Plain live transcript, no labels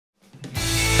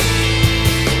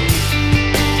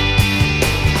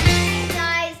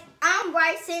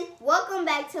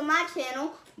welcome back to my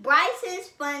channel, Bryson's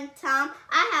Fun Time.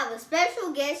 I have a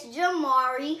special guest,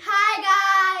 Jamari.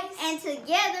 Hi guys! And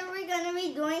together we're going to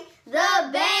be doing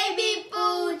the Baby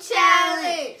Food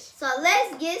Challenge. So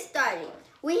let's get started.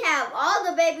 We have all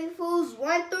the baby foods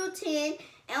 1 through 10,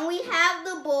 and we have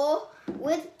the bowl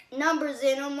with numbers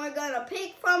in them. We're going to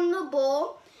pick from the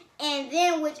bowl, and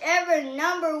then whichever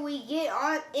number we get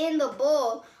in the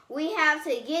bowl, we have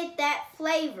to get that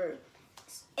flavor.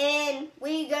 And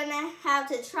we're gonna have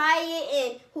to try it,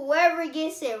 and whoever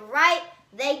gets it right,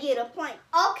 they get a point.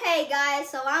 Okay guys,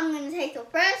 so I'm gonna take the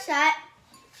first shot,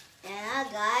 and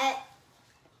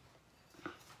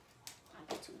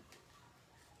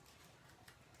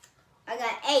I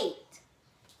got 8.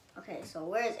 Okay, so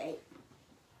where's 8?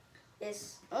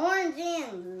 It's orange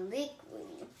and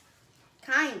liquid,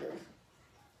 kind of.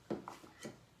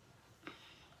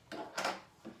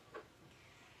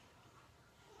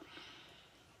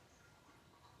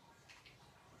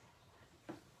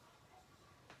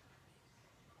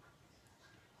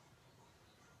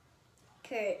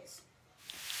 Carrots.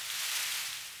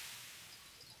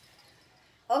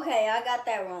 Okay, I got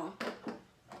that wrong.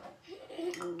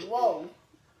 Whoa.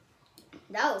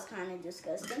 That was kind of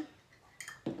disgusting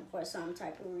for some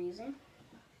type of reason.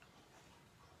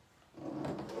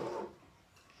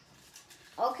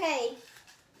 Okay.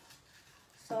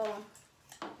 So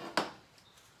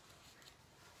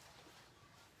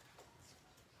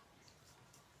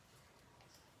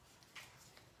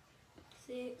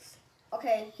six.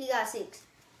 Okay, he got 6.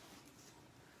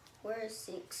 Where's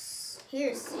 6?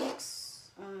 Here's 6.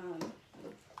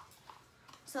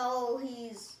 So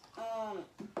he's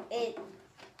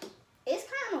it's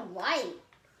kind of white.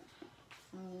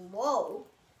 Whoa,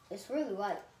 it's really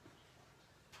white.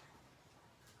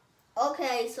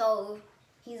 Okay, so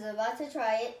he's about to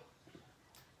try it.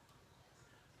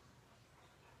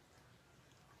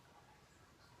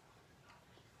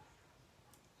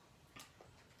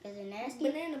 Is it nasty?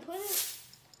 Banana pudding.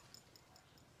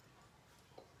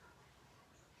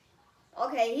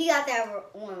 Okay, he got that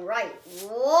one right.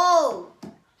 Whoa,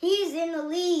 he's in the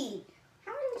lead.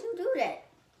 How did you do that?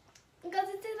 Because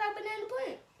it tastes like banana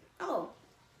pudding. Oh,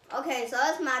 okay, so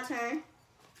it's my turn.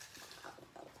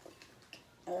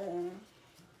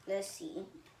 Let's see.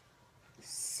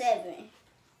 7.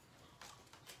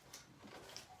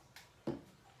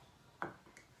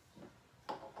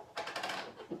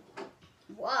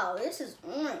 Wow, this is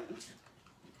orange.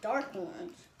 Dark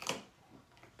orange.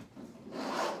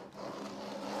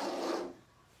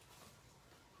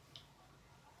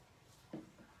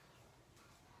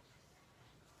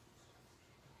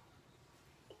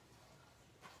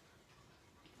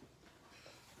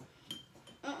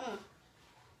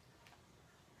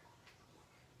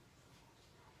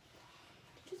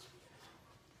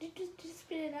 Just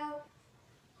spit it out.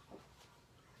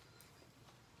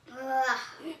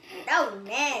 That was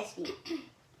nasty.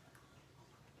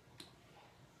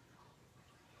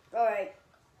 Alright.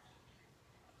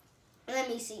 Let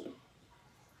me see.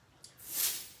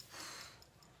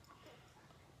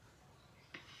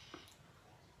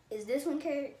 Is this one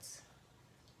carrots?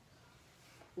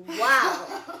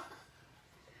 Wow.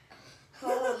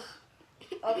 Oh.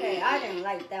 Okay, I didn't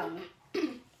like that one.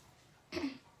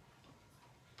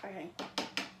 Okay,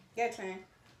 your turn.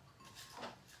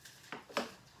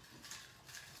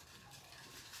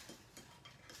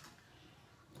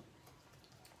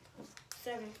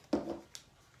 Seven.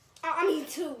 I mean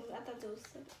 2. I thought there was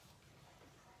 7.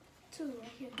 2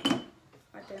 right here.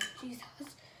 Right there. Jesus.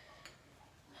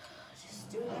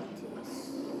 Just do it like this.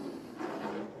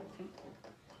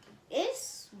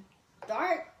 It's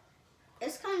dark.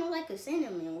 It's kind of like a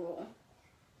cinnamon roll.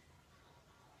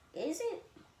 Is it?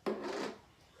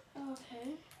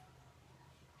 Okay.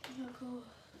 I'm gonna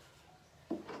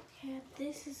go. Yeah,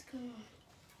 this is gonna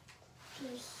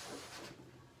just.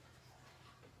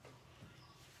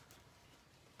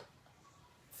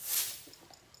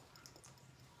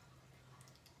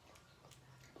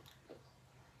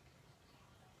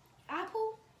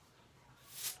 Apple?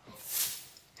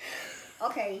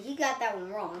 Okay, he got that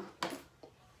one wrong.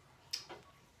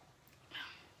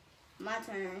 My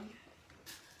turn.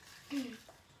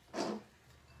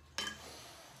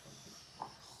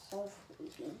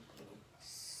 Hopefully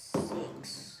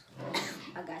 6.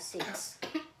 I got 6.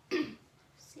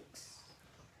 6.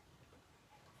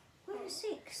 Where's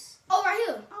 6? Oh, right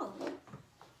here. Oh.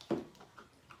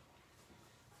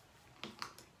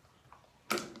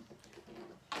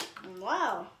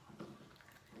 Wow.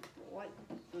 What?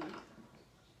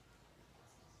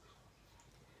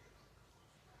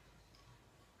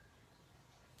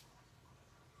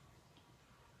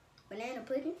 Banana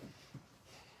pudding?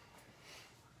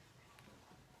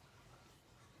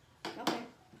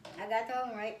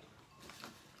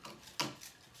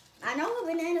 I know what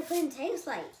banana pudding tastes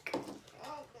like. Okay.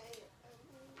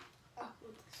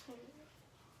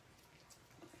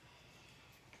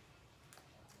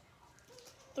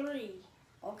 Three.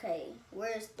 Okay,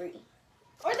 where's 3?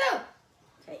 Or no.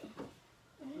 Okay.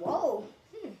 Whoa.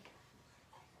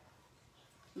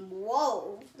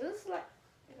 Whoa. This is like,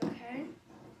 okay.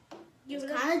 It's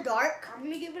kind of dark. I'm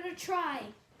gonna give it a try.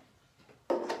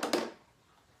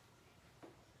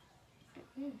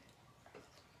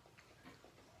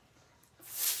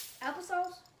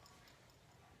 Applesauce?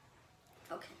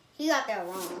 Okay, he got that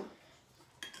wrong.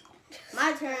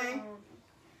 My turn.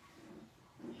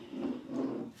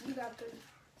 You got 3.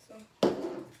 So.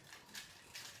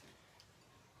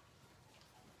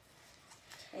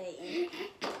 Okay.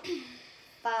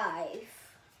 5.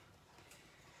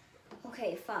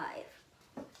 Okay, 5.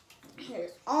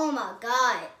 Here's, oh my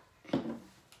God.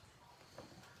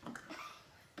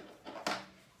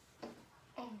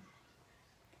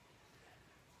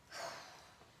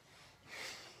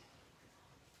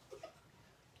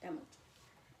 That much.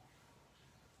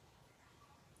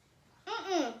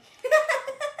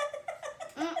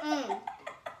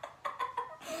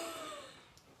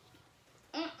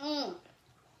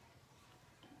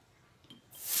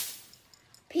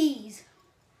 Peas.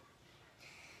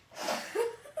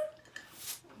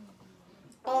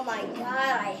 Oh my God,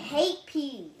 I hate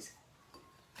peas.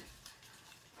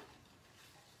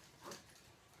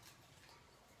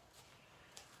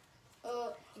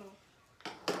 No.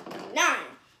 9.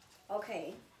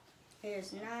 Okay,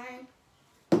 here's 9.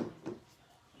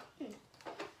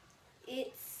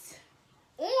 It's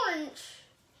orange.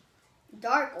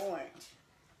 Dark orange.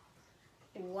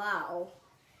 Wow.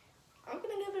 I'm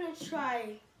gonna give it a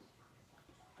try.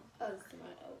 Oh, it's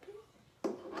not open.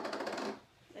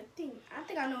 I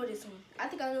think I know this one. I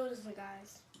think I know this one,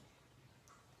 guys.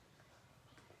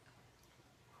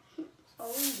 So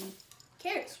easy.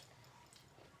 Carrots.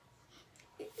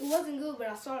 It wasn't good, but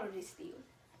I swallowed it still.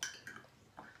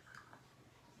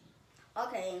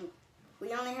 Okay,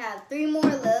 we only have 3 more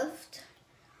left.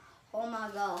 Oh my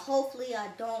God, hopefully I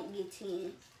don't get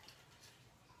 10.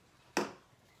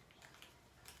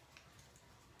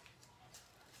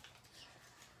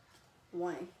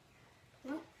 One.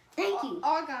 What? Thank you.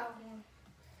 Oh, I got 1.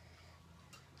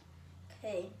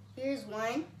 Okay, here's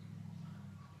 1.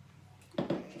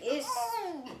 It's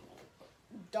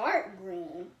dark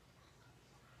green.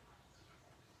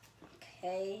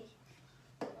 Okay.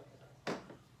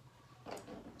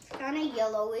 It's kind of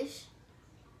yellowish.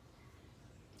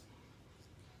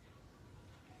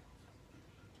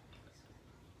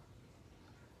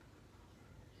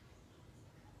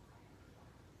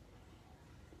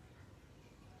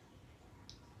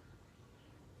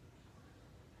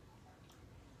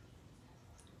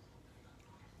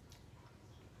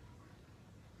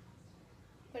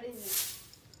 What is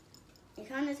it? It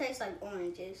kind of tastes like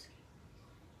oranges.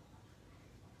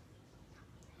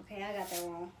 Okay, I got that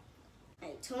wrong.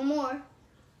 Hey, 2 more.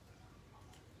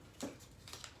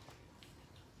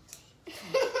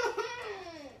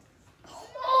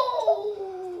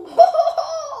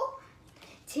 Oh!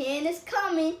 10 is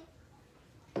coming.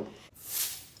 I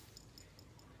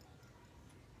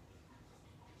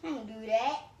ain't do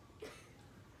that.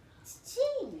 It's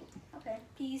cheating. Okay,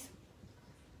 Peas.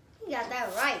 you got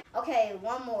that right. Okay,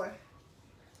 1 more.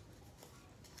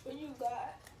 What you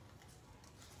got?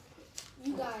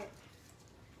 You got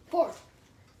 4.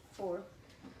 4.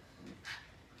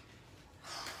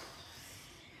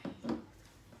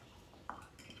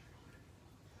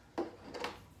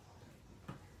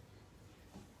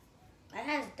 It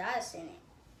has dust in it.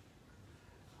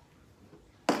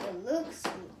 It looks,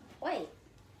 wait.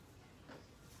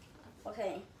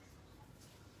 Okay.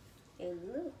 It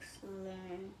looks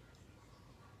lemon.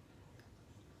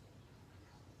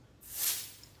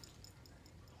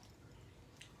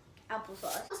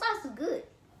 Applesauce. Applesauce is good.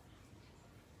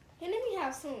 Hey, let me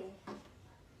have some.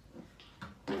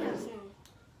 Let me have some.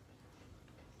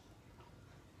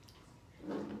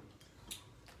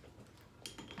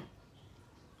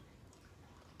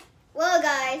 Well,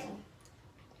 guys,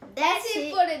 that's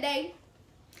it. For today.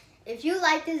 If you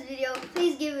like this video,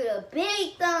 please give it a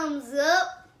big thumbs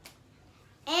up.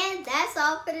 And that's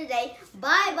all for today.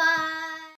 Bye-bye.